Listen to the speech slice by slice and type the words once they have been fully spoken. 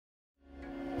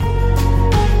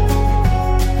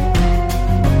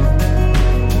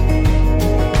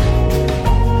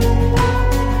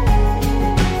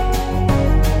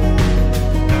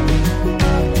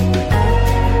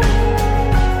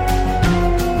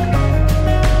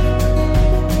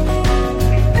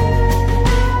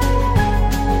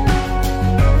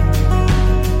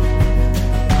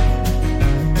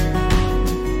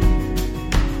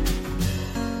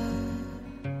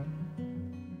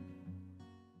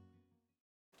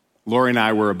Lori and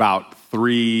I were about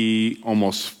 3,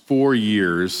 almost 4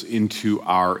 years into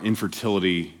our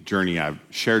infertility journey. I've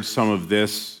shared some of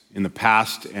this in the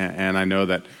past, and I know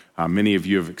that many of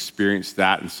you have experienced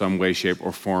that in some way, shape,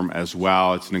 or form as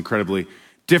well. It's an incredibly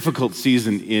difficult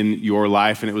season in your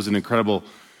life, and it was an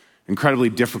incredibly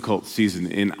difficult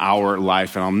season in our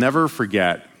life. And I'll never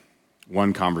forget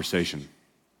one conversation.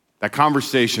 That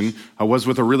conversation was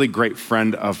with a really great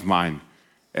friend of mine.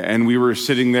 And we were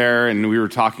sitting there and we were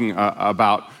talking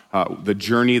about the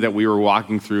journey that we were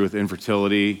walking through with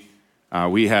infertility.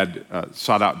 We had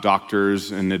sought out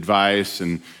doctors and advice,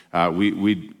 and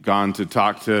we'd gone to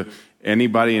talk to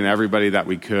anybody and everybody that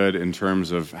we could in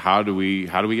terms of how do we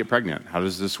get pregnant? How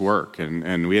does this work?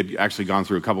 And we had actually gone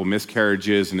through a couple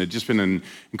miscarriages, and it had just been an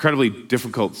incredibly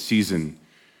difficult season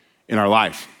in our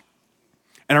life.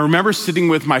 And I remember sitting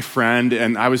with my friend,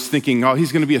 and I was thinking, oh,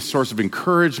 he's going to be a source of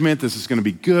encouragement. This is going to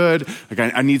be good. Like,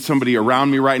 I need somebody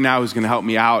around me right now who's going to help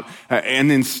me out.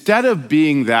 And instead of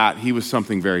being that, he was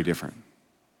something very different.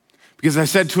 Because I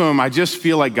said to him, I just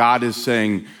feel like God is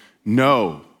saying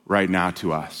no right now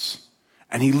to us.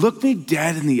 And he looked me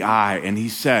dead in the eye, and he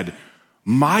said,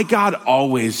 my God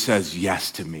always says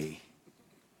yes to me.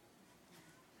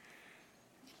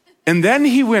 And then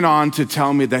he went on to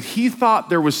tell me that he thought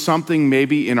there was something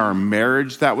maybe in our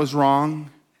marriage that was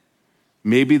wrong.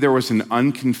 Maybe there was an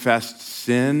unconfessed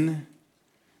sin.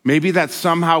 Maybe that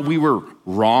somehow we were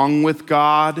wrong with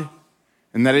God,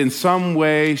 and that in some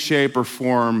way, shape, or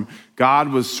form, God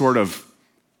was sort of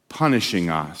punishing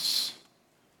us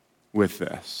with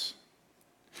this.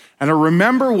 And I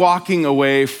remember walking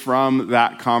away from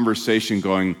that conversation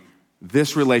going,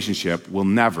 this relationship will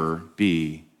never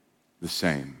be the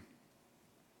same.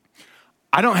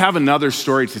 I don't have another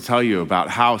story to tell you about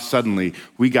how suddenly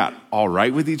we got all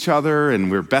right with each other and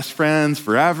we're best friends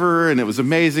forever and it was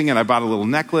amazing and I bought a little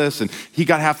necklace and he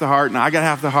got half the heart and I got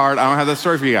half the heart. I don't have that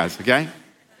story for you guys, okay?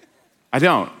 I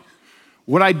don't.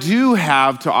 What I do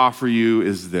have to offer you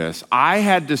is this. I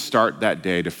had to start that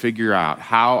day to figure out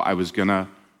how I was going to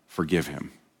forgive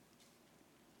him.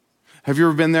 Have you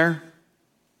ever been there?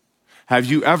 Have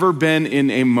you ever been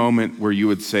in a moment where you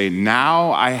would say,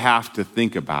 now I have to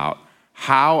think about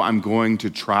how I'm going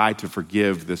to try to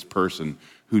forgive this person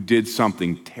who did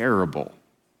something terrible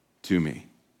to me?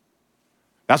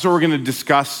 That's what we're going to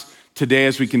discuss today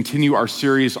as we continue our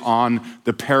series on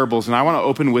the parables. And I want to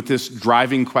open with this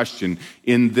driving question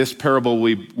in this parable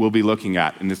we will be looking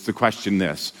at. And it's the question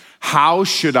this: how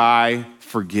should I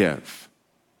forgive?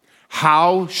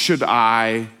 How should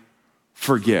I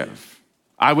forgive?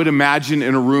 I would imagine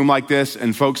in a room like this,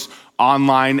 and folks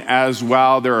online as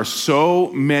well, there are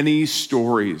so many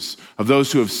stories of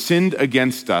those who have sinned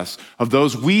against us, of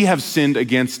those we have sinned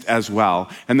against as well.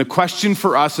 And the question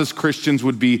for us as Christians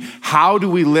would be, how do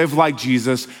we live like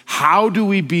Jesus? How do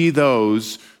we be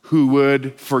those who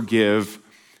would forgive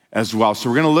as well? So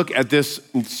we're going to look at this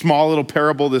small little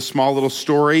parable, this small little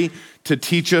story to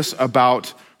teach us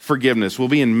about forgiveness. We'll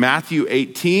be in Matthew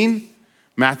 18,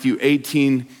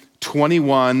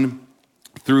 21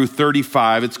 through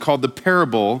 35. It's called the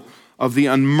parable of the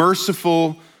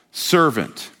unmerciful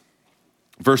servant.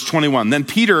 Verse 21, then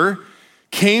Peter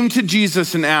came to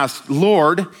Jesus and asked,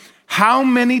 Lord, how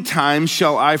many times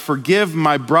shall I forgive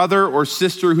my brother or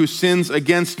sister who sins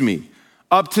against me?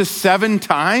 Up to 7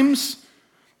 times?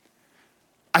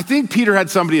 I think Peter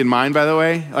had somebody in mind, by the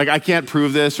way. Like, I can't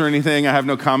prove this or anything. I have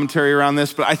no commentary around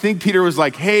this, but I think Peter was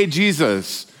like, hey,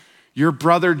 Jesus, your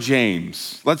brother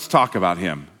James, let's talk about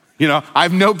him. You know, I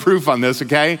have no proof on this,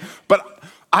 okay? But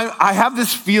I have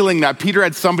this feeling that Peter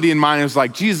had somebody in mind and was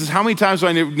like, Jesus, how many times do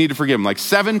I need to forgive him? Like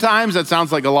 7 times? That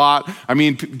sounds like a lot. I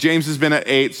mean, James has been at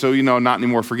 8, so, not any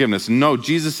more forgiveness. No,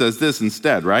 Jesus says this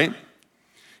instead, right?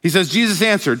 He says, Jesus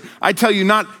answered, I tell you,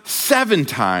 not 7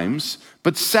 times,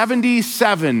 but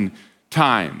 77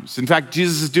 times. In fact,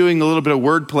 Jesus is doing a little bit of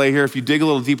wordplay here. If you dig a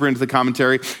little deeper into the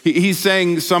commentary, he's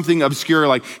saying something obscure,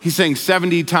 like he's saying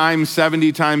 70 times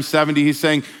 70 times 70. He's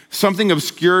saying something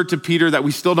obscure to Peter that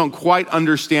we still don't quite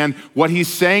understand. What he's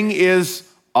saying is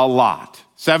a lot.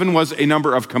 7 was a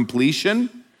number of completion.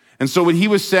 And so what he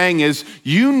was saying is,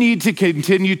 you need to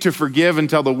continue to forgive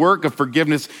until the work of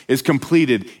forgiveness is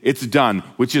completed. It's done,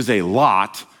 which is a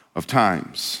lot of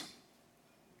times.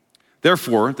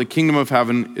 Therefore, the kingdom of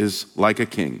heaven is like a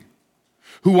king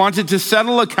who wanted to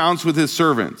settle accounts with his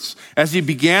servants. As he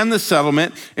began the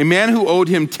settlement, a man who owed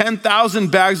him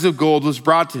 10,000 bags of gold was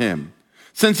brought to him.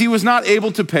 Since he was not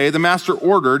able to pay, the master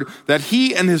ordered that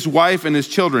he and his wife and his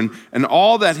children and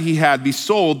all that he had be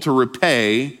sold to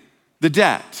repay the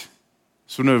debt.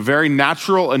 So a very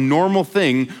natural and normal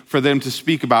thing for them to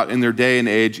speak about in their day and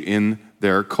age, in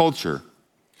their culture.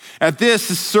 At this,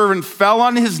 the servant fell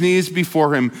on his knees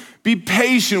before him. "Be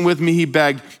patient with me," he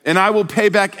begged, "and I will pay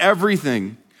back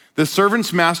everything." The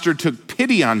servant's master took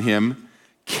pity on him,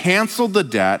 canceled the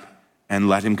debt, and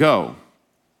let him go.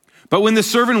 But when the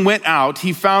servant went out,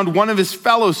 he found one of his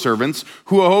fellow servants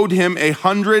who owed him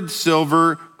 100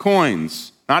 silver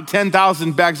coins. Not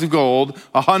 10,000 bags of gold,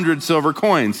 100 silver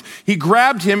coins. He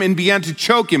grabbed him and began to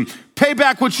choke him. "Pay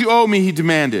back what you owe me," he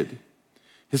demanded.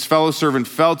 His fellow servant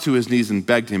fell to his knees and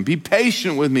begged him, "Be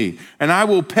patient with me, and I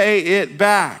will pay it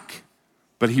back."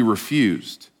 But he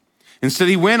refused. Instead,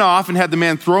 he went off and had the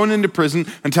man thrown into prison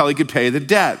until he could pay the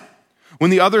debt.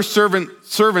 When the other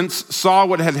servants saw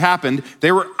what had happened,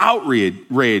 they were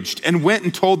outraged and went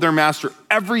and told their master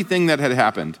everything that had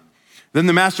happened. Then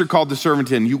the master called the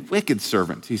servant in. "You wicked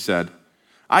servant," he said.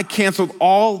 "I canceled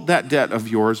all that debt of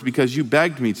yours because you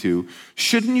begged me to.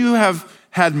 Shouldn't you have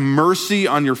had mercy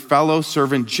on your fellow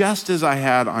servant just as I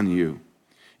had on you?"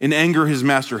 In anger, his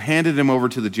master handed him over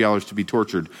to the jailers to be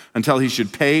tortured until he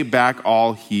should pay back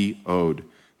all he owed.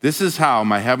 This is how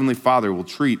my heavenly Father will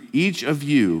treat each of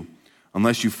you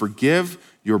unless you forgive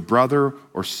your brother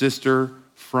or sister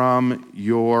from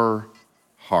your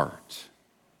heart.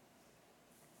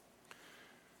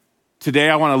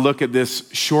 Today, I want to look at this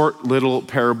short little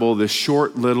parable, this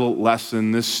short little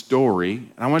lesson, this story,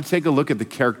 and I want to take a look at the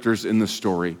characters in the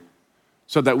story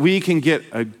so that we can get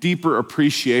a deeper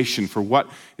appreciation for what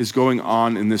is going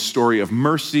on in this story of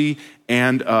mercy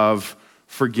and of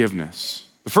forgiveness.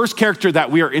 The first character that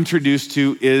we are introduced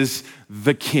to is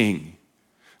the king.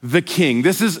 The king.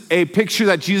 This is a picture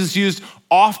that Jesus used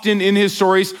often in his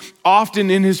stories,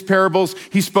 often in his parables.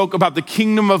 He spoke about the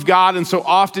kingdom of God, and so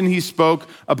often he spoke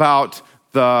about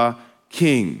the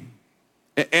king.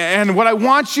 And what I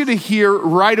want you to hear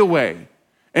right away,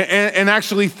 and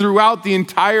actually throughout the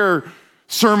entire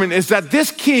sermon, is that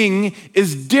this king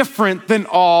is different than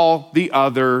all the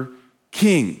other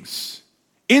kings.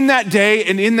 In that day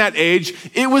and in that age,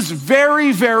 it was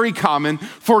very, very common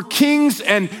for kings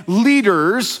and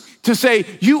leaders to say,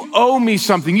 "You owe me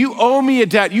something, you owe me a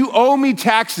debt, you owe me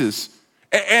taxes."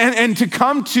 And to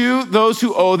come to those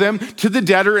who owe them, to the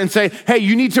debtor, and say, "Hey,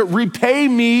 you need to repay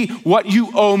me what you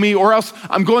owe me, or else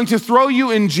I'm going to throw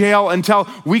you in jail until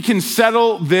we can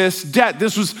settle this debt."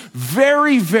 This was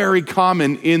very, very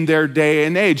common in their day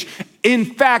and age. In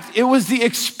fact, it was the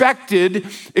expected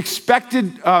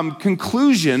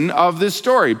conclusion of this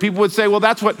story. People would say, "Well,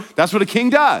 that's what a king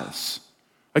does."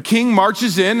 A king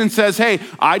marches in and says, "Hey,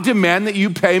 I demand that you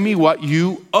pay me what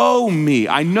you owe me."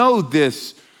 I know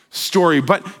this story,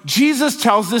 but Jesus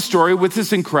tells this story with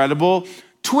this incredible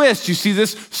twist. You see,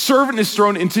 this servant is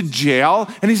thrown into jail,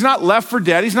 and he's not left for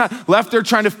dead. He's not left there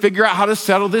trying to figure out how to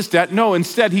settle this debt. No,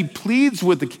 instead, he pleads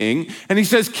with the king, and he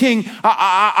says, "King,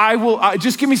 I will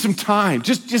just give me some time.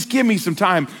 Just give me some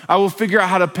time. I will figure out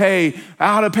how to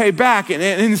pay back." And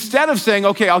instead of saying,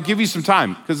 "Okay, I'll give you some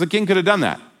time," because the king could have done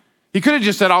that. He could have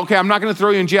just said, "Okay, I'm not going to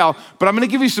throw you in jail, but I'm going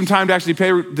to give you some time to actually pay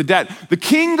the debt." The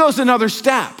king goes another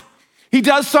step. He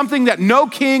does something that no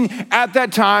king at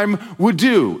that time would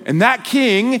do. And that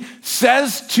king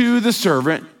says to the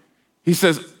servant, he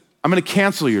says, "I'm going to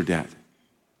cancel your debt.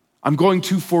 I'm going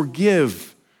to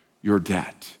forgive your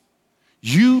debt.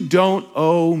 You don't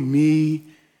owe me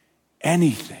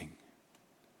anything."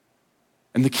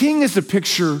 And the king is a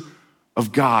picture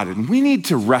of God, and we need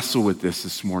to wrestle with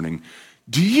this morning.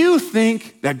 Do you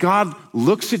think that God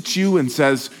looks at you and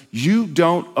says, "You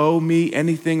don't owe me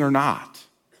anything," or not?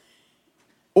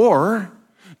 Or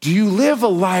do you live a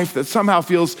life that somehow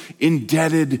feels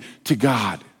indebted to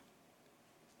God?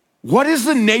 What is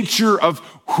the nature of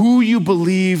who you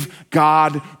believe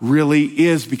God really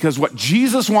is? Because what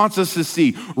Jesus wants us to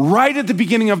see right at the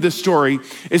beginning of this story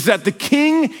is that the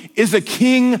king is a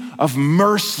king of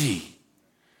mercy.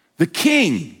 The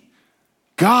king,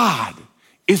 God,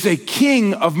 is a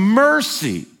king of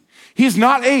mercy. He's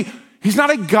not a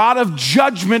God of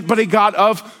judgment, but a God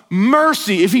of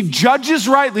mercy. If he judges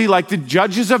rightly, like the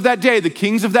judges of that day, the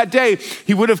kings of that day,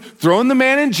 he would have thrown the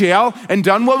man in jail and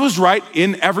done what was right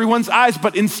in everyone's eyes.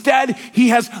 But instead, he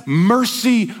has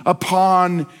mercy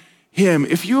upon him.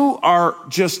 If you are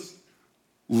just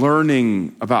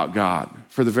learning about God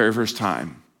for the very first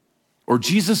time, or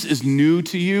Jesus is new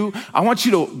to you, I want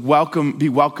you to be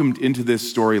welcomed into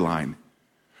this storyline.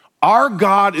 Our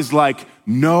God is like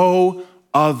no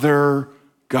other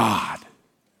God.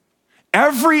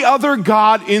 Every other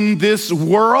God in this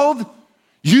world,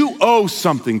 you owe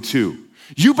something to.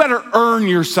 You better earn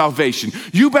your salvation.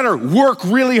 You better work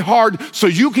really hard so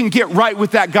you can get right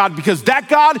with that God, because that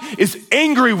God is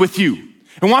angry with you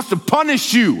and wants to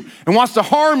punish you and wants to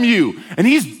harm you, and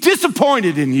he's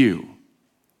disappointed in you.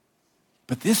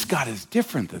 But this God is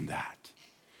different than that.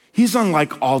 He's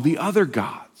unlike all the other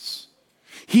gods.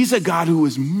 He's a God who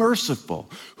is merciful,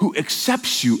 who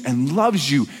accepts you and loves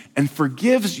you and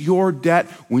forgives your debt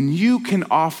when you can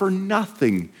offer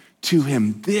nothing to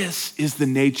him. This is the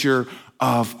nature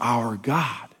of our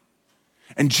God.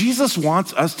 And Jesus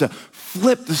wants us to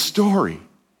flip the story.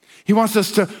 He wants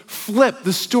us to flip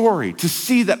the story, to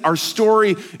see that our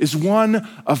story is one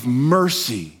of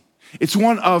mercy. It's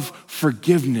one of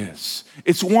forgiveness.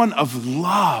 It's one of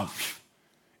love.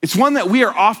 It's one that we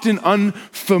are often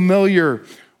unfamiliar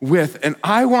with. And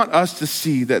I want us to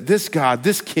see that this God,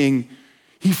 this King,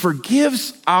 he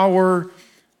forgives our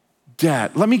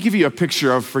debt. Let me give you a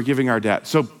picture of forgiving our debt.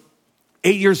 So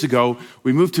 8 years ago,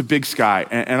 we moved to Big Sky,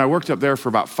 and I worked up there for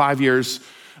about 5 years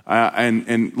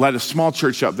and led a small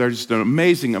church up there, just an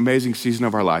amazing, amazing season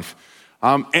of our life.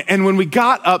 And when we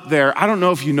got up there, I don't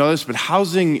know if you know this, but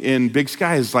housing in Big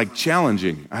Sky is like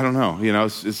challenging. I don't know,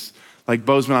 it's like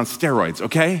Bozeman on steroids,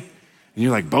 okay? And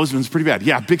you're like, Bozeman's pretty bad.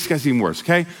 Yeah, Big Sky's even worse,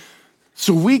 okay?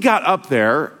 So we got up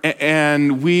there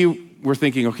and we were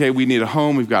thinking, okay, we need a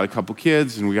home. We've got a couple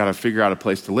kids and we got to figure out a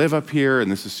place to live up here.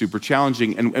 And this is super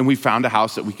challenging. And we found a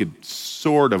house that we could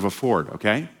sort of afford,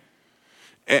 okay?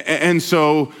 And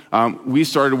so we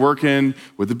started working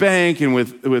with the bank and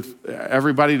with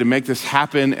everybody to make this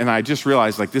happen. And I just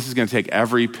realized, like, this is going to take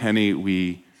every penny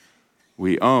we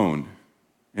own.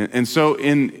 And so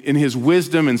in his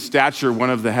wisdom and stature, one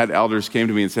of the head elders came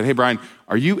to me and said, hey, Brian,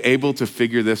 are you able to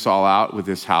figure this all out with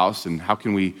this house? And how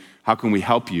can we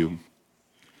help you?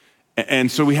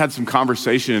 And so we had some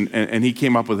conversation, and he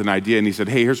came up with an idea, and he said,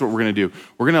 hey, here's what we're going to do.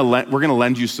 We're going to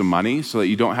lend you some money so that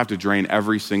you don't have to drain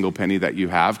every single penny that you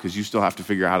have, because you still have to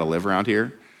figure out how to live around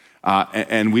here.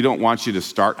 And we don't want you to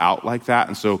start out like that.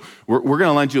 And so we're going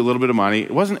to lend you a little bit of money.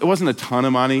 It wasn't a ton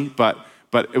of money, but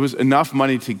it was enough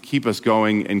money to keep us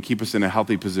going and keep us in a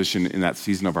healthy position in that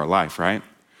season of our life, right?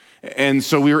 And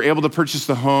so we were able to purchase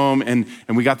the home, and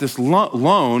we got this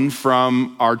loan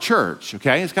from our church,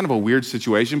 okay? It's kind of a weird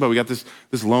situation, but we got this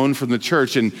loan from the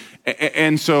church.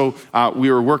 And so we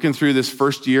were working through this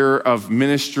first year of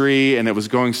ministry, and it was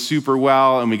going super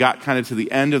well, and we got kind of to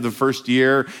the end of the first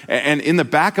year. And in the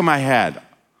back of my head,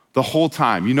 the whole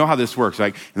time, you know how this works.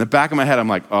 Like, in the back of my head, I'm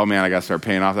like, oh man, I got to start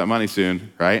paying off that money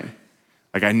soon, right?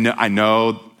 Like, I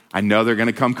know they're going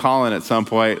to come calling at some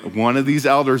point. One of these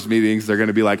elders meetings, they're going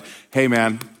to be like, hey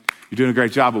man, you're doing a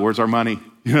great job, but where's our money?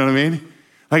 You know what I mean?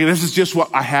 Like, this is just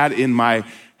what I had in my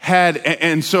head.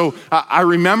 And so I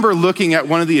remember looking at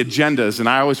one of the agendas, and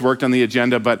I always worked on the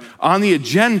agenda, but on the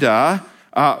agenda,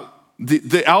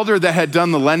 the elder that had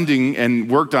done the lending and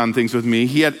worked on things with me,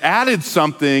 he had added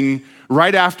something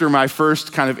right after my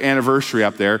first kind of anniversary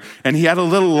up there, and he had a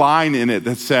little line in it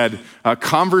that said,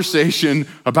 conversation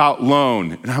about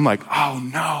loan. And I'm like, oh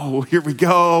no, here we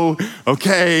go.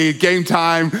 Okay, game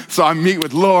time. So I meet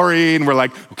with Lori, and we're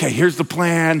like, okay, here's the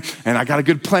plan, and I got a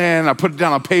good plan. I put it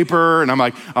down on paper, and I'm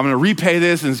like, I'm gonna repay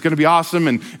this, and it's gonna be awesome,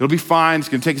 and it'll be fine. It's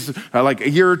gonna take us like a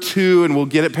year or two, and we'll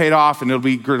get it paid off, and it'll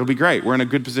be great. We're in a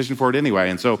good position for it anyway.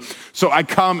 And so I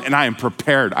come, and I am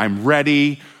prepared. I'm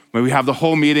ready. When we have the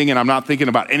whole meeting, and I'm not thinking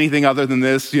about anything other than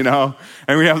this, and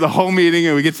we have the whole meeting,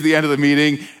 and we get to the end of the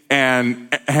meeting, and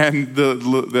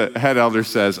the head elder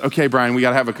says, okay, Brian, we got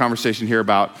to have a conversation here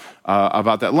about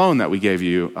that loan that we gave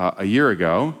you a year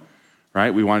ago,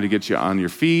 right? We wanted to get you on your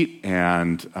feet,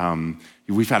 and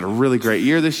we've had a really great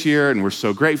year this year, and we're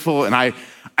so grateful. And I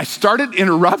started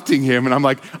interrupting him, and I'm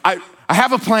like, I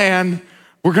have a plan.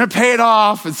 We're going to pay it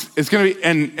off. It's going to be,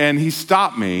 and he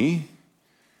stopped me.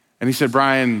 And he said,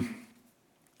 Brian,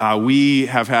 we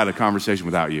have had a conversation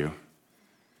without you.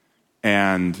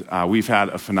 And we've had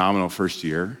a phenomenal first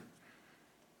year.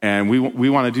 And we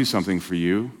want to do something for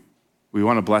you. We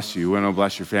want to bless you. We want to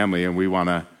bless your family. And we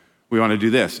want to do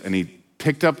this. And he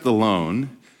picked up the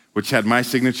loan, which had my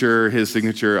signature, his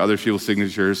signature, other people's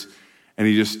signatures. And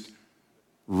he just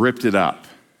ripped it up.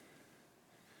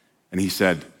 And he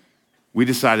said, we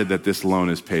decided that this loan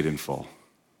is paid in full.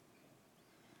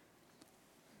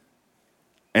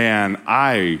 And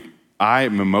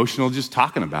I'm emotional just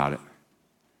talking about it.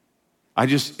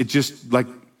 I'd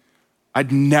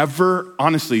never,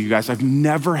 honestly, you guys, I've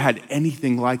never had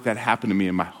anything like that happen to me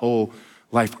in my whole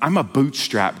life. I'm a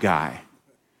bootstrap guy,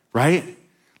 right?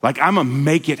 Like, I'm a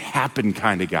make it happen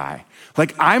kind of guy.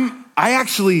 Like,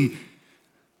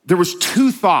 there was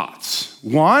two thoughts.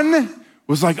 One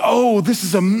was like, oh, this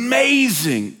is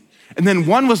amazing. And then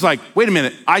one was like, wait a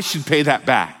minute, I should pay that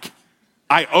back.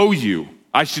 I owe you.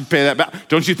 I should pay that back.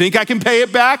 Don't you think I can pay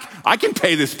it back? I can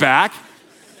pay this back,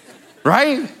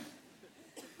 right?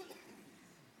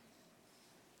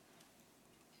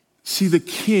 See, the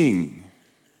King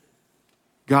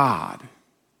God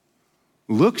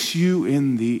looks you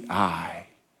in the eye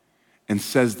and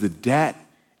says the debt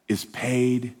is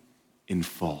paid in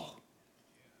full.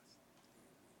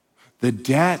 The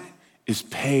debt is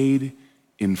paid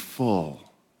in full.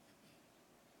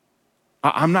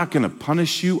 I'm not going to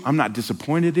punish you. I'm not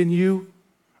disappointed in you.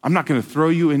 I'm not going to throw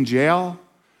you in jail.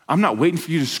 I'm not waiting for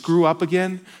you to screw up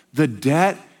again. The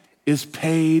debt is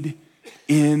paid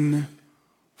in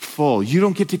full. You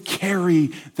don't get to carry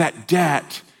that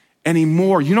debt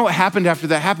anymore. You know what happened after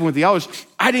that happened with the elders?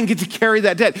 I didn't get to carry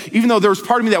that debt, even though there was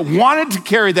part of me that wanted to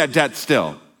carry that debt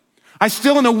still. I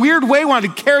still, in a weird way,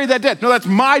 wanted to carry that debt. No, that's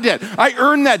my debt. I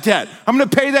earned that debt. I'm going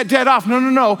to pay that debt off.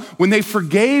 No. When they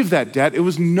forgave that debt, it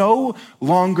was no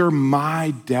longer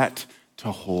my debt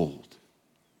to hold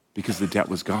because the debt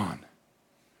was gone.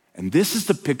 And this is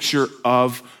the picture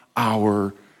of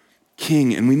our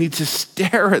King, and we need to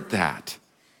stare at that.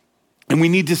 And we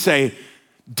need to say,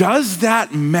 does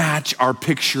that match our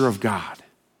picture of God?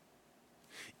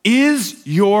 Is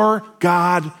your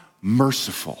God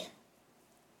merciful?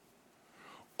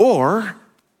 Or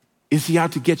is he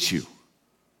out to get you?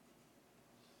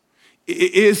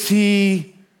 Is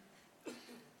he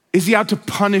out to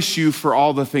punish you for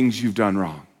all the things you've done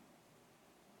wrong?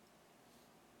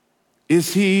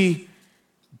 Is he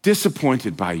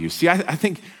disappointed by you? See, I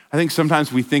think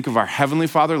sometimes we think of our heavenly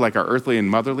Father like our earthly and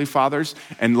motherly fathers.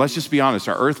 And let's just be honest,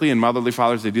 our earthly and motherly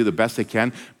fathers, they do the best they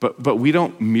can, but we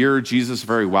don't mirror Jesus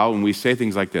very well when we say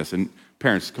things like this. And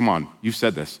parents, come on, you've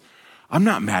said this. I'm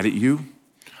not mad at you.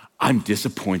 I'm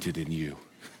disappointed in you.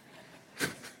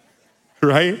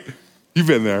 Right? You've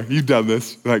been there. You've done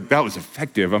this. Like, that was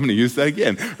effective. I'm going to use that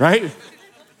again, right?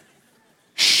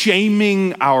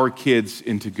 Shaming our kids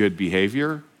into good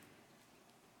behavior.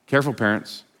 Careful,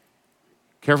 parents.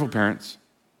 Careful, parents.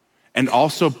 And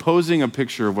also posing a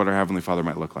picture of what our Heavenly Father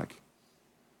might look like.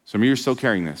 Some of you are still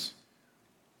carrying this.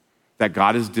 That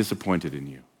God is disappointed in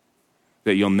you.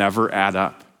 That you'll never add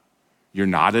up. You're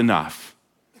not enough.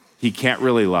 He can't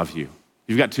really love you.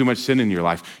 You've got too much sin in your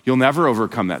life. You'll never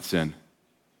overcome that sin.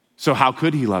 So how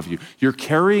could he love you? Do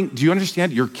you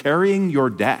understand? You're carrying your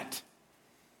debt.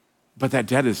 But that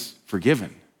debt is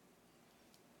forgiven.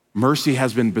 Mercy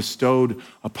has been bestowed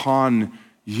upon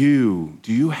you.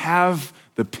 Do you have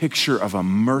the picture of a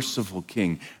merciful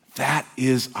King? That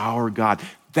is our God.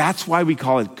 That's why we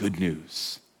call it good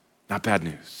news, not bad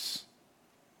news.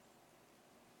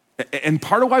 And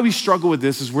part of why we struggle with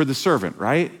this is we're the servant,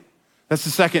 right? That's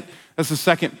the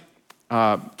second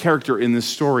character in this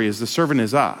story is the servant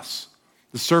is us.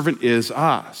 The servant is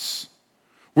us.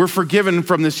 We're forgiven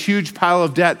from this huge pile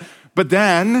of debt, but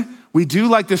then we do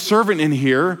like the servant in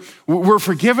here. We're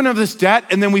forgiven of this debt,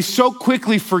 and then we so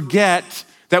quickly forget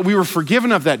that we were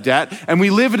forgiven of that debt, and we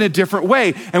live in a different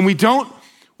way, and we don't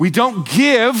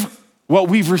give what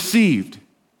we've received.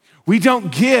 We don't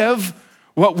give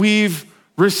what we've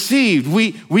received.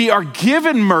 We are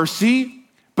given mercy,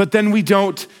 but then we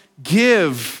don't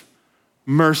give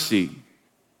mercy.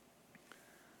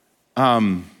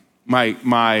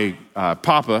 My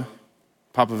Papa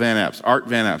Van Apps, Art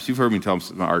Van Apps. You've heard me tell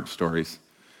some art stories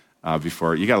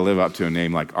before. You got to live up to a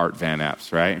name like Art Van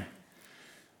Apps, right?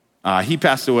 He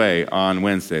passed away on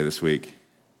Wednesday this week,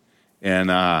 and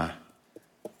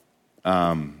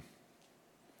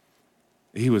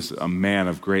he was a man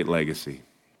of great legacy.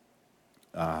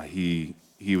 He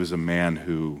was a man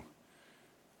who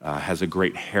has a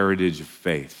great heritage of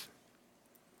faith.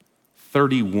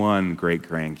 31 great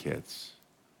grandkids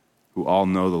who all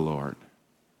know the Lord.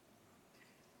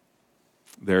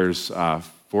 There's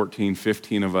 14,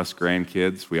 15 of us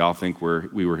grandkids. We all think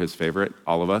we were his favorite,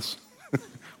 all of us.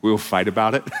 We will fight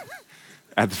about it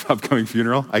at the upcoming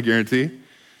funeral, I guarantee.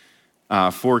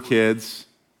 4 kids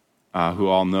who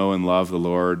all know and love the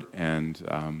Lord and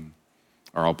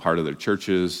are all part of their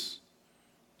churches,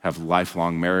 have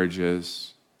lifelong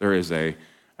marriages. There is a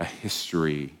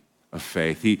history of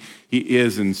faith. He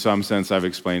is, in some sense, I've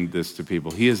explained this to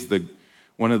people, he is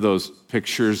one of those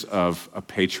pictures of a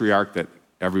patriarch that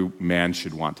every man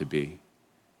should want to be.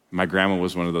 My grandma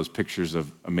was one of those pictures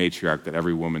of a matriarch that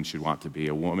every woman should want to be,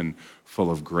 a woman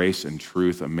full of grace and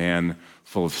truth, a man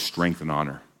full of strength and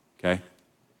honor, okay?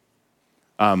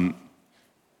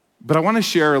 But I want to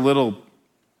share a little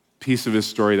piece of his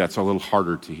story that's a little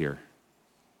harder to hear.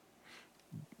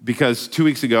 Because 2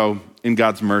 weeks ago, in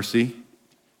God's mercy,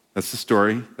 that's the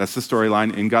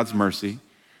storyline, in God's mercy,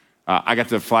 I got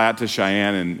to fly out to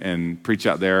Cheyenne and preach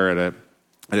out there at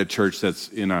a church that's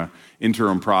in an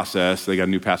interim process. They got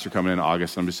a new pastor coming in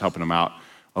August, and I'm just helping them out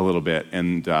a little bit.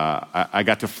 And I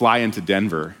got to fly into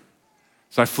Denver.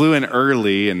 So I flew in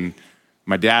early, and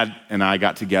my dad and I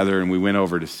got together, and we went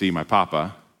over to see my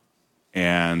papa.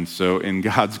 And so in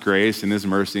God's grace and his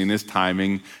mercy and his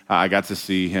timing, I got to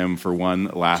see him for one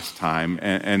last time.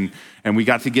 And we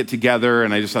got to get together,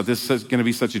 and I just thought this is going to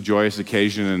be such a joyous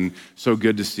occasion and so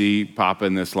good to see Papa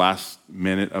in this last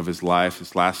minute of his life,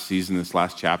 this last season, this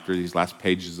last chapter, these last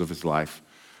pages of his life.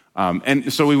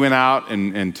 And so we went out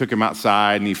and took him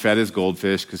outside, and he fed his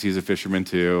goldfish because he's a fisherman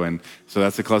too. And so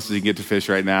that's the closest he can get to fish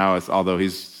right now, although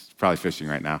he's probably fishing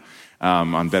right now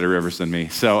on better rivers than me.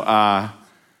 So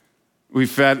we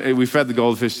fed the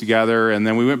goldfish together, and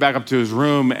then we went back up to his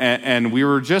room, and we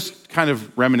were just kind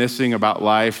of reminiscing about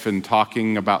life and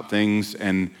talking about things.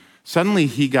 And suddenly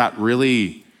he got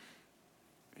really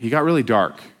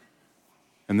dark.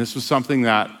 And this was something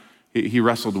that he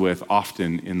wrestled with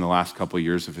often in the last couple of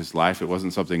years of his life. It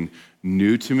wasn't something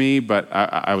new to me, but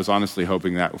I was honestly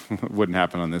hoping that wouldn't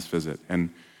happen on this visit. And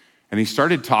he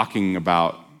started talking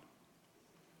about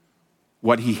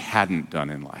what he hadn't done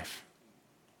in life,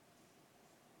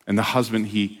 and the husband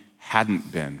he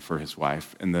hadn't been for his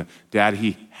wife, and the dad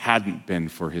he hadn't been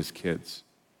for his kids.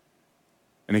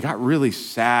 And he got really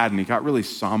sad, and he got really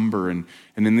somber, and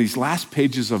in these last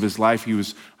pages of his life,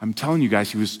 I'm telling you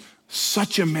guys, he was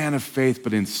such a man of faith,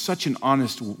 but in such an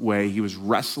honest way, he was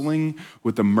wrestling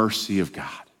with the mercy of God.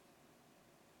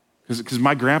 Because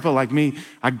my grandpa, like me,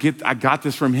 I got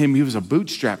this from him. He was a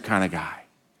bootstrap kind of guy.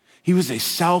 He was a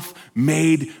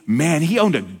self-made man. He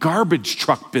owned a garbage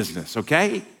truck business,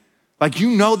 okay? Like,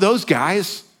 you know those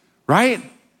guys, right?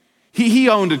 He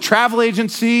owned a travel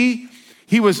agency.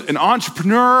 He was an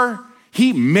entrepreneur.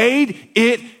 He made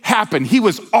it happen. He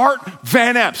was Art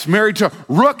Van Epps, married to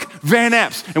Rook Van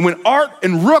Epps. And when Art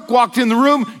and Rook walked in the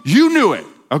room, you knew it,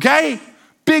 okay?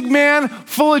 Big man,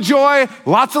 full of joy,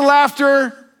 lots of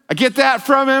laughter. I get that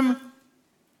from him.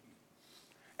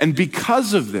 And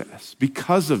because he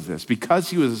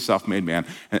was a self-made man,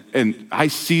 and I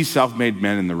see self-made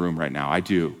men in the room right now. I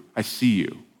do. I see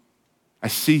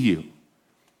you.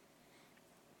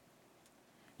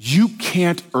 You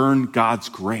can't earn God's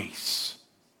grace.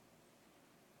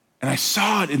 And I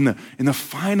saw it in the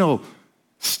final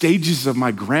stages of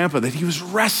my grandpa, that he was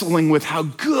wrestling with how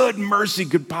good mercy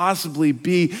could possibly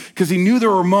be, because he knew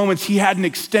there were moments he hadn't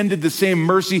extended the same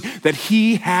mercy that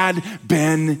he had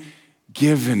been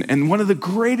given. And one of the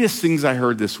greatest things I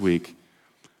heard this week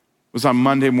was on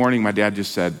Monday morning, my dad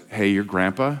just said, "Hey, your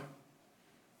grandpa,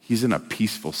 he's in a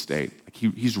peaceful state. Like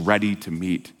he's ready to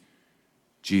meet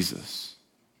Jesus."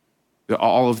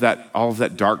 All of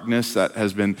that darkness that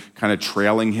has been kind of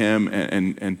trailing him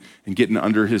and getting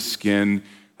under his skin,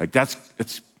 like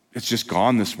it's just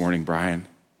gone this morning, Brian.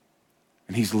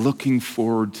 And he's looking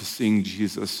forward to seeing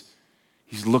Jesus.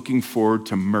 He's looking forward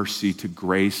to mercy, to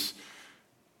grace,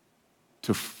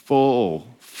 to full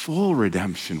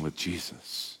redemption with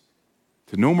Jesus.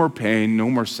 To no more pain, no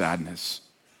more sadness.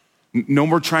 No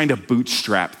more trying to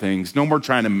bootstrap things, no more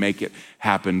trying to make it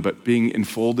happen, but being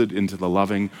enfolded into the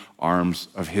loving arms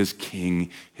of his King,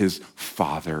 his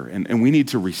Father. And we need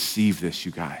to receive this,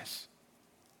 you guys.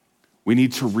 We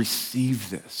need to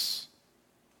receive this.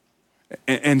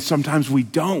 And sometimes we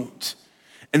don't.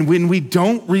 And when we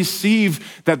don't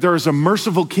receive that there is a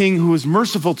merciful King who is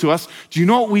merciful to us, do you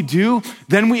know what we do?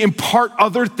 Then we impart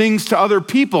other things to other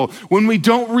people. When we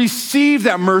don't receive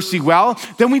that mercy well,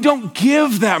 then we don't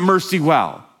give that mercy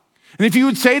well. And if you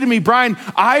would say to me, "Brian,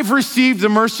 I've received the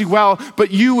mercy well,"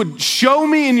 but you would show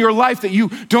me in your life that you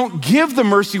don't give the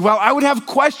mercy well, I would have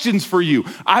questions for you.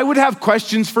 I would have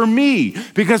questions for me,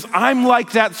 because I'm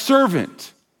like that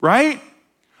servant, right?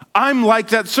 I'm like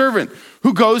that servant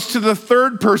who goes to the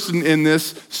third person in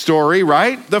this story,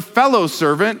 right? The fellow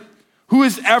servant, who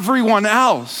is everyone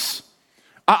else.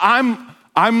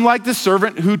 I'm like the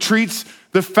servant who treats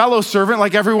the fellow servant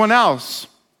like everyone else.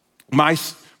 My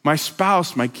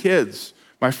spouse, my kids,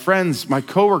 my friends, my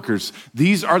coworkers,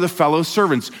 these are the fellow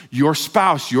servants. Your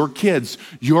spouse, your kids,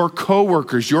 your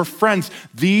coworkers, your friends,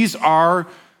 these are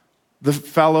the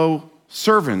fellow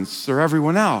servants or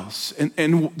everyone else.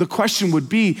 And the question would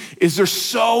be, is there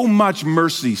so much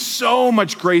mercy, so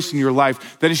much grace in your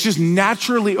life that it's just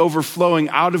naturally overflowing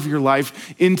out of your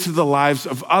life into the lives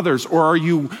of others? Or are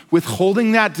you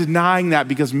withholding that, denying that,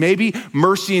 because maybe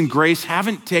mercy and grace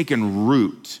haven't taken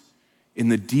root in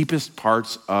the deepest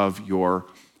parts of your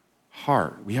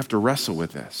heart? We have to wrestle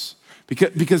with this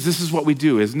because this is what we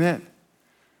do, isn't it?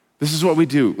 This is what we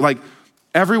do. Like,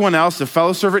 everyone else, the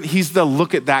fellow servant, he's the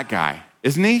look at that guy,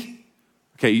 isn't he?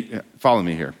 Okay, follow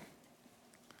me here.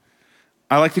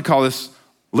 I like to call this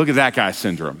look at that guy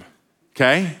syndrome,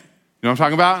 okay? You know what I'm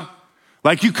talking about?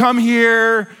 Like, you come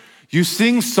here, You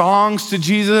sing songs to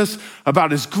Jesus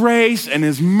about his grace and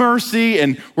his mercy,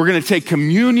 and we're gonna take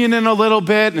communion in a little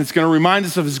bit, and it's gonna remind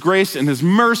us of his grace and his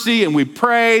mercy, and we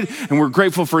prayed, and we're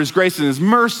grateful for his grace and his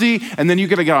mercy, and then you're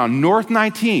gonna get on North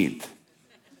 19th.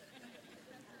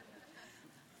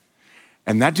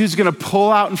 And that dude's gonna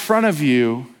pull out in front of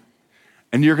you,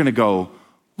 and you're gonna go,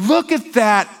 look at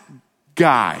that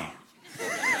guy.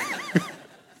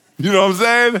 You know what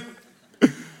I'm saying?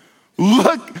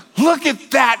 Look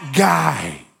at that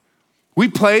guy. We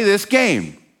play this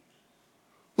game.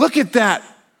 Look at that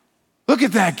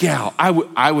gal.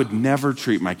 I would never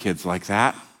treat my kids like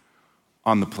that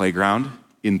on the playground,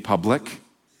 in public.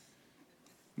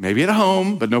 Maybe at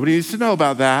home, but nobody needs to know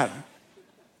about that.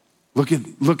 Look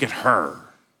at her.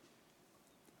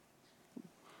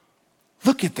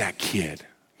 Look at that kid.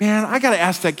 Man, I gotta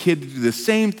ask that kid to do the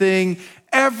same thing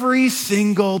every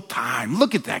single time.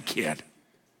 Look at that kid.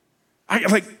 I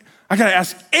gotta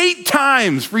ask 8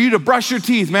 times for you to brush your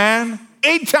teeth, man.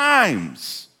 8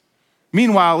 times.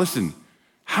 Meanwhile, listen,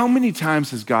 how many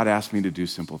times has God asked me to do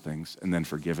simple things and then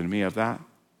forgiven me of that?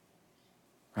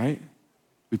 Right?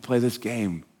 We play this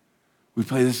game.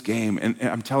 And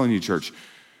I'm telling you, church,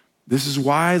 this is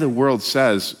why the world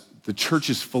says the church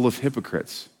is full of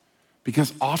hypocrites.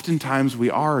 Because oftentimes we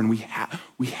are, and we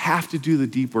have to do the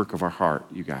deep work of our heart,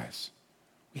 you guys.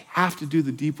 We have to do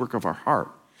the deep work of our heart.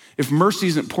 If mercy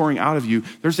isn't pouring out of you,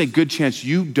 there's a good chance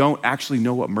you don't actually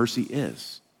know what mercy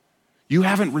is. You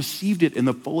haven't received it in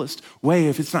the fullest way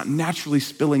if it's not naturally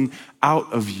spilling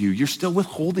out of you. You're still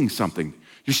withholding something.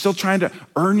 You're still trying to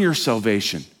earn your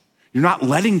salvation. You're not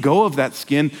letting go of that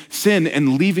sin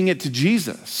and leaving it to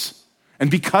Jesus. And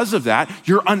because of that,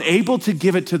 you're unable to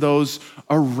give it to those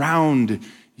around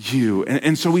you.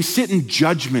 And so we sit in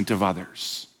judgment of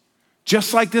others,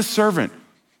 just like this servant.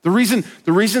 The reason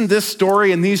this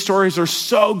story and these stories are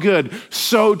so good,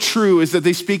 so true, is that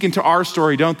they speak into our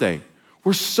story, don't they?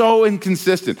 We're so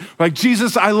inconsistent. Like,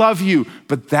 Jesus, I love you,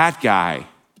 but that guy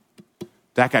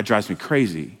drives me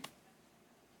crazy.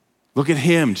 Look at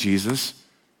him, Jesus.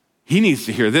 He needs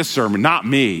to hear this sermon, not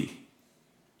me,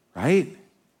 right?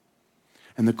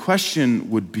 And the question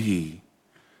would be,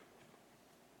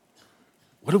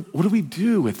 what do we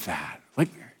do with that? Like,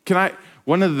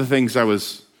 one of the things I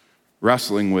was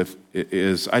wrestling with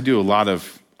is I do a lot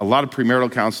of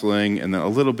premarital counseling, and then a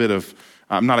little bit of,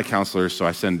 I'm not a counselor, so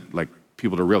I send like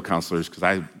people to real counselors because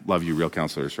I love you real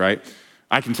counselors, right?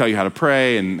 I can tell you how to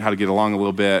pray and how to get along a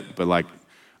little bit, but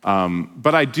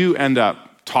I do end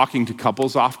up talking to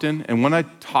couples often. And when I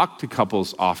talk to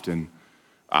couples often,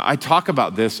 I talk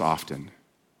about this often,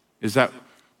 is that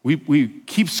we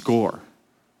keep score.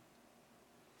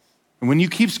 And when you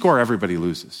keep score, everybody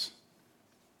loses.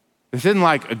 This isn't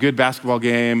like a good basketball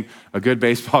game, a good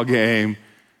baseball game.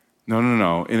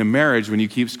 No. In a marriage, when you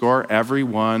keep score,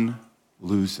 everyone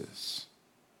loses.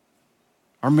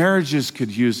 Our marriages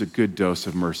could use a good dose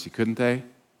of mercy, couldn't they?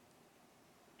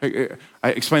 I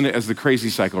explain it as the crazy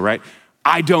cycle, right?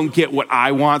 I don't get what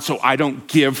I want, so I don't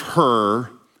give her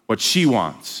what she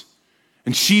wants.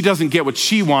 And she doesn't get what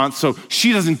she wants, so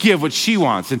she doesn't give what she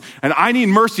wants. And I need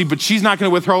mercy, but she's not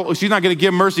going to withhold, she's not going to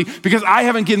give mercy because I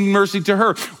haven't given mercy to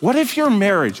her. What if your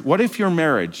marriage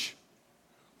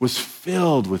was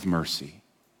filled with mercy?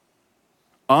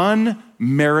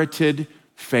 Unmerited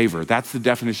favor. That's the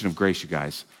definition of grace, you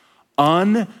guys.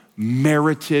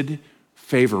 Unmerited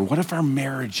favor. What if our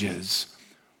marriages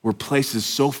were places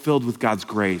so filled with God's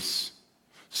grace,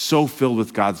 so filled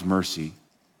with God's mercy,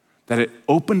 that it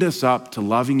opened us up to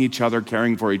loving each other,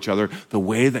 caring for each other the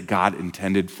way that God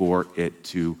intended for it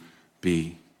to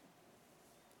be?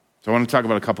 So I want to talk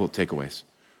about a couple of takeaways.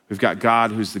 We've got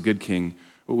God, who's the good king.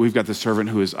 We've got the servant,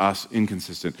 who is us,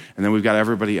 inconsistent. And then we've got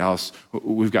everybody else.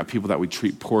 We've got people that we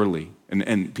treat poorly,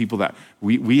 and people that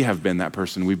we have been that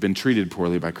person. We've been treated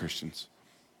poorly by Christians.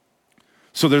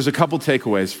 So there's a couple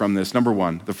takeaways from this. Number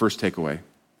one, the first takeaway.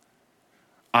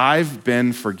 I've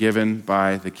been forgiven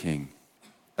by the king.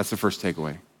 That's the first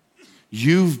takeaway.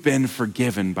 You've been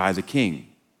forgiven by the king.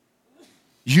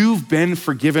 You've been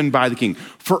forgiven by the king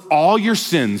for all your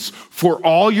sins, for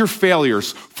all your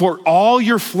failures, for all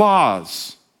your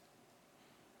flaws.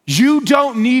 You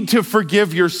don't need to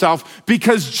forgive yourself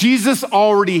because Jesus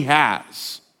already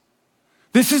has.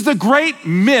 This is the great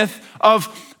myth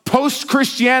of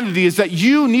post-Christianity, is that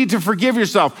you need to forgive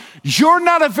yourself. You're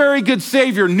not a very good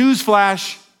savior,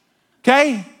 newsflash,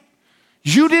 okay?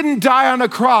 You didn't die on a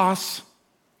cross,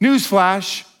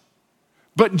 newsflash,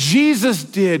 but Jesus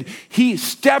did. He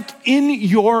stepped in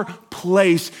your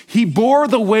place. He bore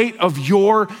the weight of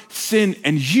your sin,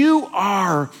 and you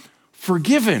are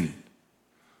forgiven.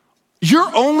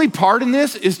 Your only part in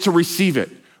this is to receive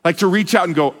it. Like to reach out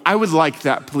and go, I would like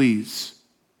that, please.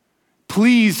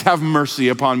 Please have mercy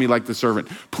upon me like the servant.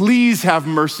 Please have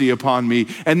mercy upon me.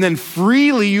 And then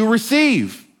freely you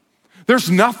receive.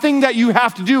 There's nothing that you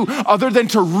have to do other than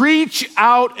to reach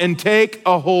out and take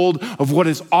a hold of what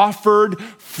is offered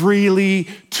freely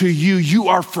to you. You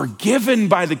are forgiven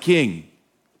by the King.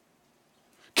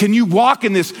 Can you walk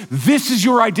in this? This is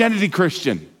your identity,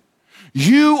 Christian.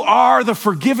 You are the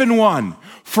forgiven one,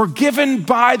 forgiven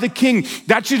by the King.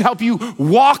 That should help you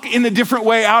walk in a different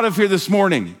way out of here this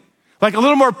morning. Like a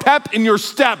little more pep in your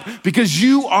step because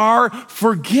you are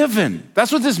forgiven.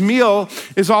 That's what this meal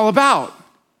is all about.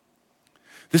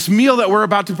 This meal that we're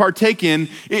about to partake in,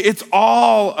 it's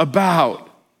all about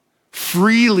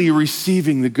freely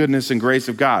receiving the goodness and grace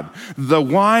of God. The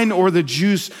wine or the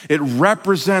juice, it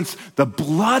represents the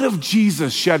blood of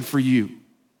Jesus shed for you.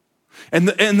 And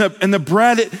the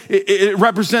bread, it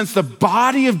represents the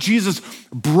body of Jesus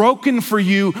broken for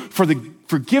you for the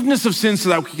forgiveness of sins so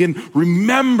that we can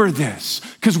remember this.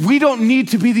 Because we don't need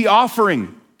to be the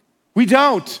offering. We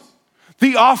don't.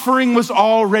 The offering was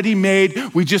already made.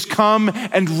 We just come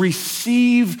and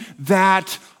receive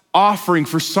that offering.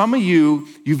 For some of you,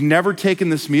 you've never taken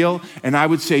this meal, and I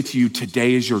would say to you,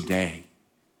 today is your day.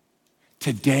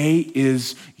 Today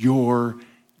is your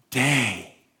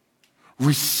day.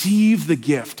 Receive the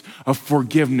gift of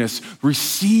forgiveness.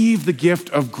 Receive the gift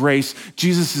of grace.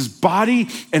 Jesus' body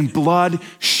and blood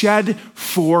shed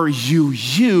for you.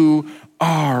 You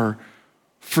are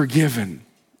forgiven.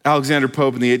 Alexander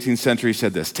Pope in the 18th century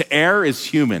said this: to err is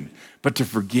human, but to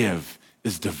forgive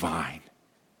is divine.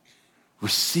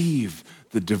 Receive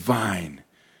the divine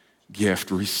gift.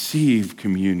 Receive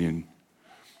communion.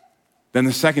 Then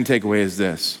the second takeaway is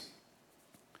this,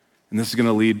 and this is going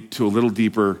to lead to a little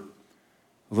deeper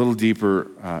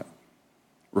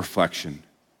reflection.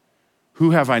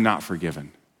 Who have I not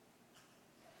forgiven?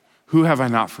 Who have I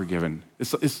not forgiven?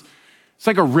 It's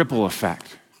like a ripple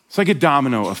effect. It's like a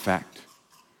domino effect.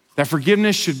 That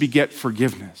forgiveness should beget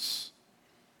forgiveness.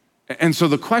 And so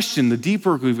the question, the deep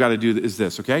work we've got to do is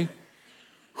this, okay?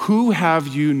 Who have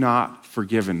you not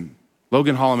forgiven?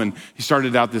 Logan Holloman, he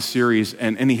started out this series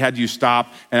and he had you stop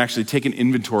and actually take an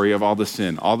inventory of all the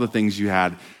sin, all the things you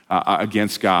had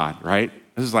against God, right?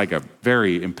 This is like a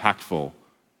very impactful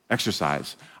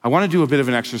exercise. I want to do a bit of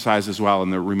an exercise as well in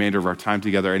the remainder of our time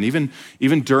together. And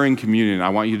even during communion, I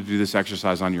want you to do this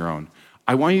exercise on your own.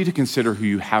 I want you to consider who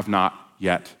you have not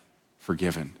yet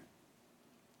forgiven.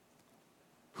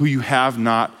 Who you have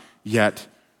not yet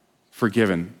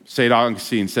forgiven. St.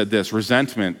 Augustine said this: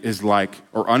 resentment is like,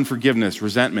 or unforgiveness,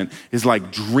 resentment is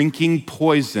like drinking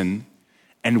poison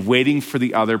and waiting for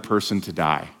the other person to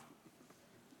die.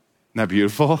 Isn't that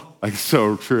beautiful? Like,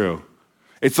 so true.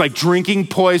 It's like drinking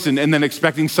poison and then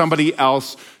expecting somebody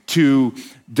else to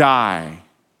die.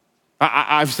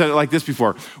 I've said it like this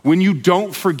before. When you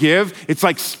don't forgive, it's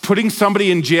like putting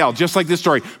somebody in jail, just like this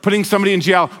story, putting somebody in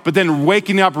jail, but then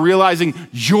waking up realizing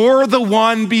you're the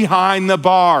one behind the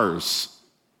bars.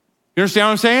 You understand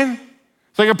what I'm saying?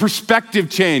 It's like a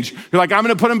perspective change. You're like, I'm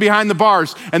going to put him behind the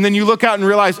bars. And then you look out and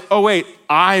realize, oh wait,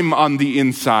 I'm on the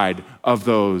inside of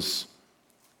those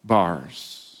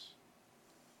bars.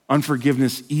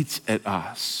 Unforgiveness eats at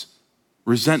us.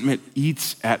 Resentment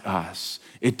eats at us.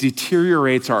 It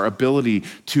deteriorates our ability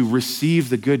to receive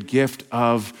the good gift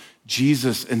of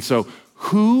Jesus. And so,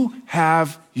 who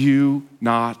have you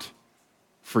not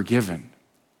forgiven?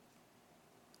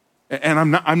 And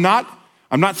I'm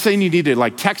not saying you need to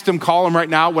like text them, call them right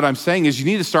now. What I'm saying is you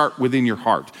need to start within your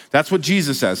heart. That's what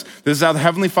Jesus says. This is how the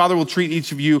Heavenly Father will treat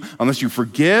each of you unless you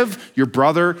forgive your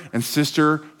brother and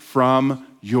sister from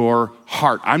your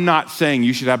heart. I'm not saying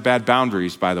you should have bad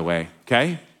boundaries, by the way,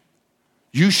 okay?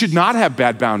 You should not have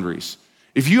bad boundaries.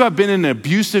 If you have been in an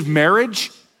abusive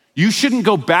marriage, you shouldn't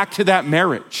go back to that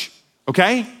marriage,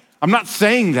 okay? I'm not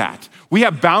saying that. We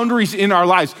have boundaries in our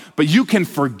lives, but you can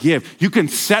forgive. You can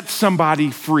set somebody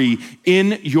free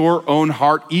in your own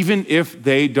heart, even if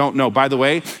they don't know. By the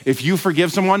way, if you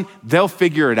forgive someone, they'll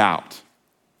figure it out.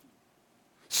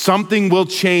 Something will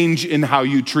change in how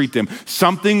you treat them.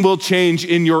 Something will change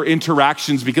in your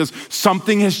interactions because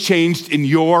something has changed in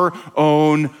your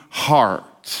own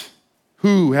heart.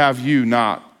 Who have you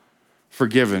not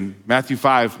forgiven? Matthew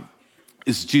 5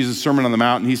 is Jesus' Sermon on the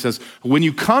Mount, and he says, when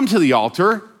you come to the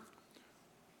altar,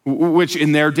 which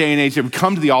in their day and age, they would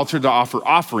come to the altar to offer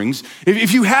offerings.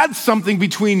 If you had something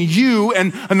between you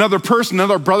and another person,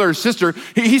 another brother or sister,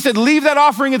 he said, leave that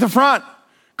offering at the front.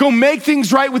 Go make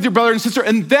things right with your brother and sister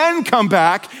and then come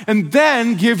back and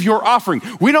then give your offering.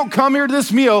 We don't come here to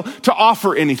this meal to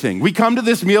offer anything. We come to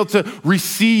this meal to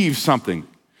receive something.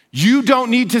 You don't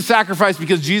need to sacrifice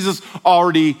because Jesus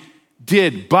already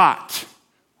did. But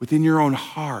within your own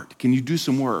heart, can you do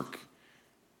some work?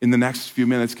 In the next few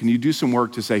minutes, can you do some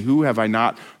work to say, who have I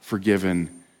not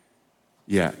forgiven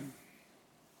yet?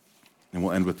 And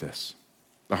we'll end with this,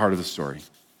 the heart of the story.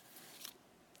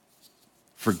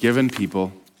 Forgiven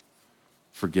people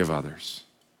forgive others.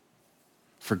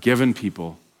 Forgiven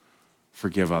people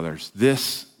forgive others.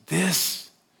 This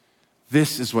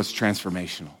is what's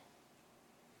transformational.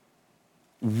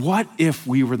 What if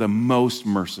we were the most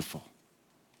merciful?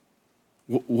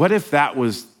 What if that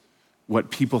was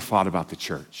what people thought about the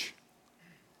church?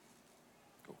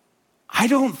 I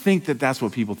don't think that that's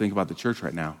what people think about the church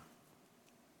right now.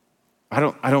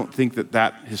 I don't think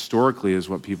that historically is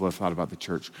what people have thought about the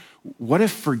church. What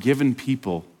if forgiven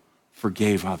people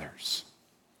forgave others?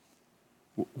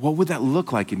 What would that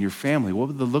look like in your family? What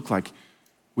would that look like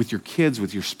with your kids,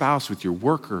 with your spouse, with your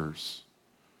workers?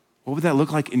 What would that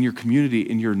look like in your community,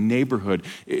 in your neighborhood?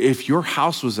 If your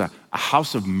house was a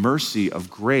house of mercy, of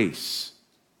grace,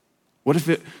 what if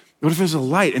it was a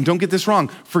light? And don't get this wrong,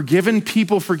 forgiven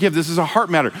people forgive. This is a heart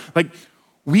matter. Like,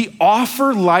 we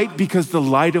offer light because the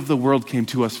light of the world came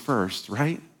to us first,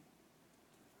 right?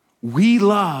 We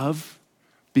love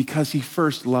because he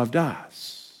first loved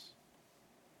us.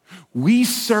 We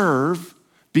serve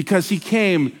because he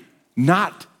came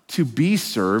not to be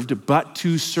served, but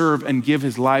to serve and give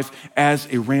his life as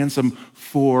a ransom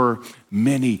for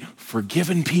many.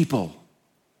 Forgiven people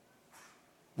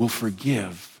will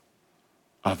forgive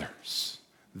others.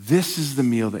 This is the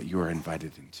meal that you are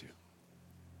invited into.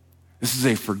 This is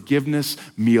a forgiveness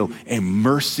meal, a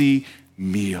mercy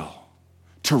meal,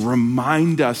 to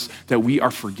remind us that we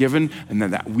are forgiven and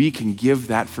that we can give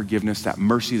that forgiveness, that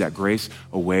mercy, that grace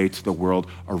away to the world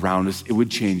around us. It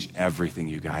would change everything,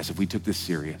 you guys, if we took this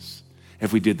serious.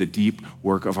 If we did the deep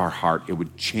work of our heart, it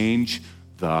would change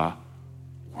the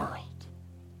world.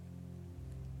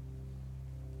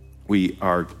 We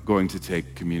are going to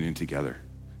take communion together.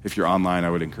 If you're online,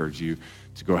 I would encourage you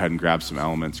to go ahead and grab some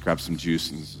elements, grab some juice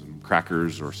and some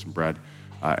crackers or some bread,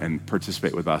 and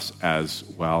participate with us as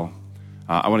well.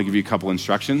 I want to give you a couple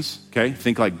instructions, okay?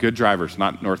 Think like good drivers,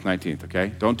 not North 19th,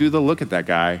 okay? Don't do the look at that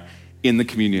guy in the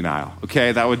communion aisle,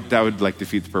 okay? That would like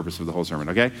defeat the purpose of the whole sermon,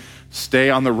 okay? Stay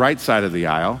on the right side of the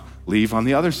aisle, leave on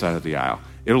the other side of the aisle.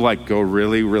 It'll like go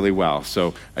really, really well.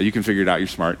 So you can figure it out, you're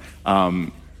smart.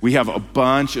 We have a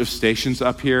bunch of stations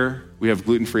up here. We have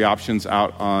gluten-free options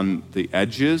out on the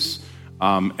edges.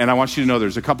 And I want you to know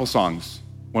there's a couple songs.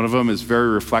 One of them is very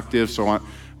reflective, so I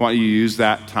want you to use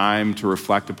that time to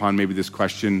reflect upon maybe this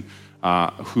question,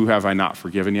 who have I not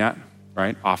forgiven yet,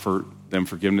 right? Offer them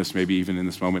forgiveness maybe even in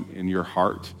this moment in your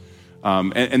heart.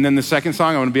 And then the second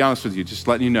song, I want to be honest with you, just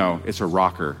letting you know, it's a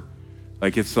rocker.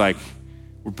 It's like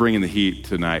we're bringing the heat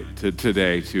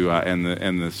today to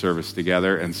end the service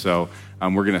together. And so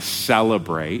we're going to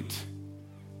celebrate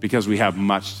because we have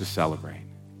much to celebrate.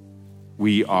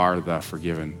 We are the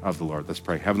forgiven of the Lord. Let's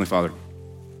pray. Heavenly Father,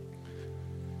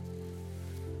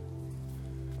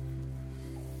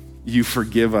 you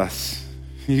forgive us.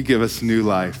 You give us new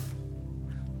life.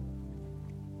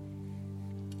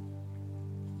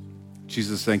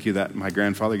 Jesus, thank you that my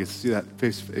grandfather gets to see that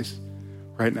face to face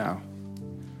right now.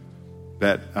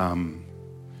 That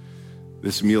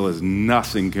this meal is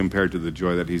nothing compared to the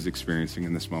joy that he's experiencing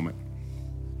in this moment.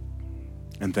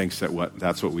 And thanks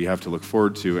that's what we have to look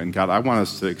forward to. And God, I want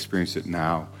us to experience it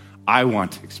now. I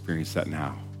want to experience that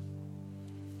now.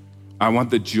 I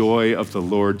want the joy of the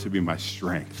Lord to be my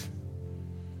strength.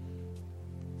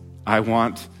 I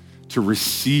want to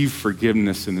receive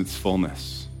forgiveness in its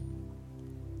fullness.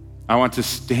 I want to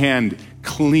stand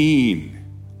clean,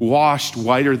 washed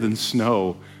whiter than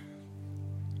snow.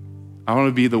 I want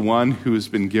to be the one who has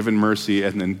been given mercy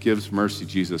and then gives mercy,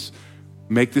 Jesus.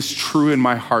 Make this true in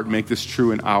my heart. Make this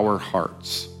true in our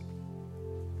hearts.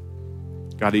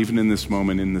 God, even in this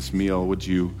moment, in this meal, would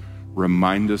you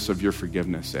remind us of your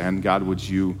forgiveness? And God, would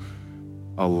you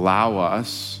allow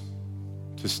us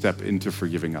to step into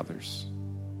forgiving others?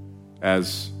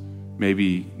 As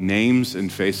maybe names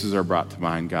and faces are brought to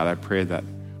mind, God, I pray that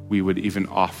we would even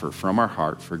offer from our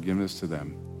heart forgiveness to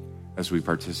them as we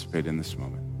participate in this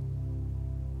moment.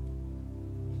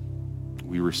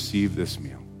 We receive this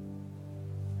meal,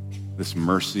 this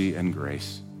mercy and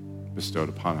grace bestowed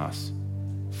upon us,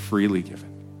 freely given.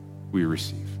 We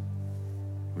receive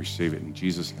it in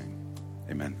Jesus' name.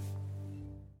 Amen.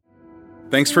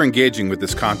 Thanks for engaging with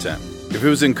this content. If it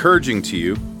was encouraging to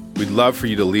you, we'd love for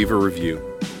you to leave a review.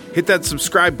 Hit that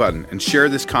subscribe button and share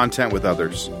this content with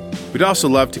others. We'd also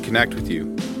love to connect with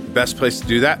you. The best place to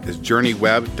do that is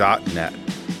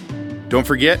journeyweb.net. Don't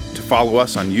forget to follow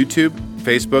us on YouTube,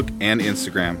 Facebook, and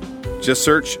Instagram. Just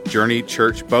search Journey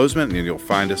Church Bozeman and you'll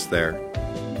find us there.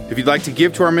 If you'd like to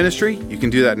give to our ministry, you can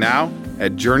do that now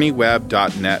at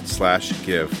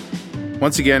journeyweb.net/give.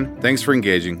 Once again, thanks for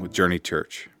engaging with Journey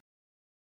Church.